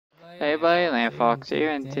Hey buddy, LandFox here,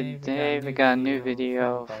 and today we got a new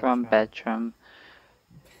video from Bedroom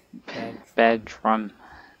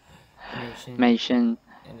Nation,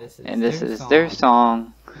 and this is their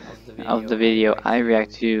song of the video I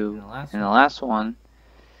react to in the last one,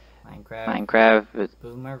 Minecraft with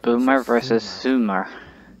Boomer versus Zoomer.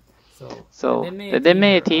 So they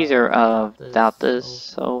made a teaser about this,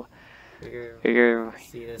 so figure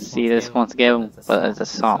see this once again, but as a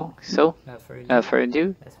song. So without further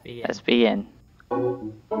ado, let's begin.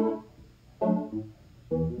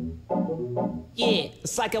 Yeah,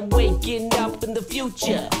 it's like I'm waking up in the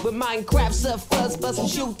future with Minecraft's a first-person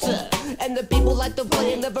shooter, and the people like to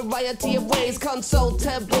play in a variety of ways: console,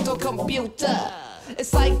 tablet, or computer.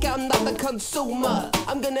 It's like I'm not the consumer,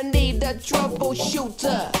 I'm gonna need a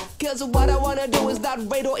troubleshooter, cause what I wanna do is not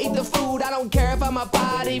raid or eat the food. I don't care if I'm a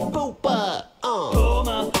party pooper.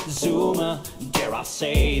 Boomer, Zoomer, dare I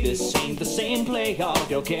say this ain't the same play of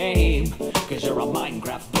your game, cause you're a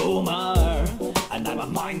Minecraft boomer, and I'm a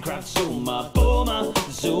Minecraft Zoomer. Boomer,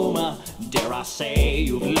 Zoomer, dare I say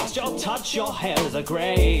you've lost your touch, your hairs are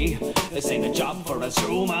grey. This ain't a job for a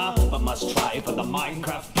Zoomer, but must try for the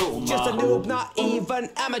Minecraft boomer. Just a noob, not even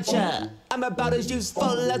amateur. I'm about as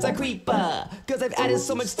useful as a creeper, cause they've added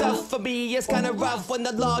so much stuff for me. It's kinda rough when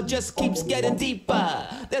the law just keeps getting deeper.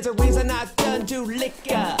 There's a reason I turn to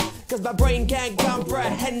liquor, cause my brain can't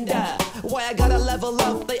comprehend why I gotta level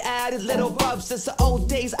up. They added little buffs since the old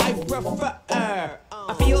days I prefer.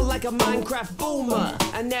 I feel like a Minecraft boomer,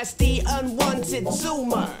 a nasty unwanted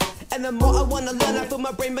zoomer, and the more I wanna learn, I feel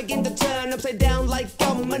my brain begin to turn upside down like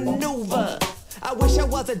a maneuver. I wish I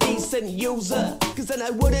was a decent user, cause then I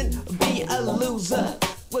wouldn't be a loser.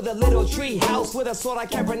 With a little tree house with a sword I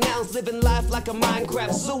can't pronounce, living life like a Minecraft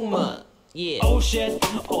zoomer. Yeah. Oh shit,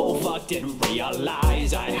 oh fuck, didn't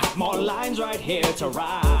realize I have more lines right here to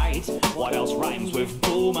write. What else rhymes with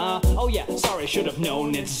boomer? Oh yeah, sorry, should have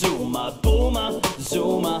known it's Zoomer. Boomer,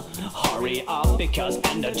 Zoomer, hurry up because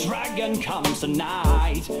Ender Dragon comes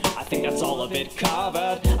tonight. I think that's all of it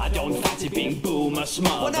covered. I don't fancy being boomer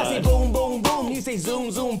smothered. When I say boom, boom, boom, you say zoom,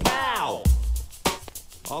 zoom, pow.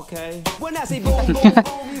 Okay. When I say boom, boom,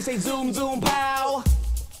 boom, you say zoom, zoom, pow.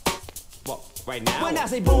 What, right now? When I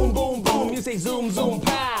say boom, boom, boom, you say zoom, zoom,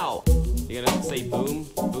 pow. You're gonna say boom,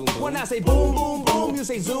 boom, boom? When I say boom, boom, boom, you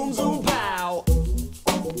say zoom, zoom, pow.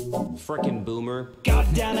 Frickin' boomer. God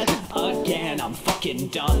damn it, again, I'm fucking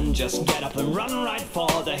done. Just get up and run right for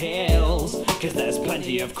the hills, cause there's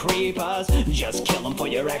plenty of creepers. Just kill them for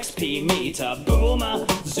your XP meter. Boomer,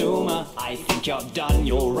 Zoomer, I think you're done.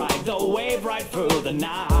 You'll ride the wave right through the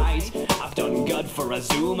night. I've done good for a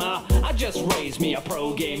Zoomer, I just raised me a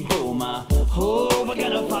pro game boomer. Oh, we're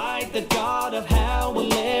gonna fight the god of hell. We'll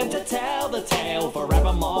live to tell the tale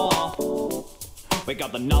forevermore. We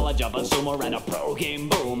got the knowledge of a Zoomer and a pro game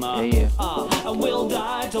boomer. And we'll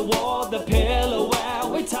die toward the pillar where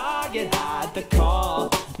we target at the core.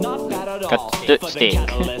 Not bad at all for the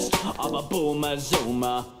catalyst of a boomer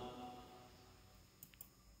Zoomer.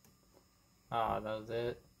 Ah, that was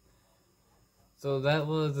it. So that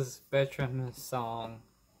was the Spectrum song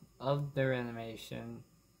of their animation,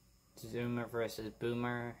 Zoomer versus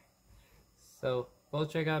Boomer. So go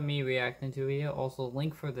check out me reacting to it. Also,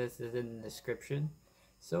 link for this is in the description.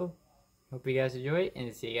 So hope you guys enjoy it,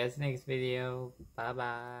 and see you guys next video. Bye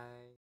bye.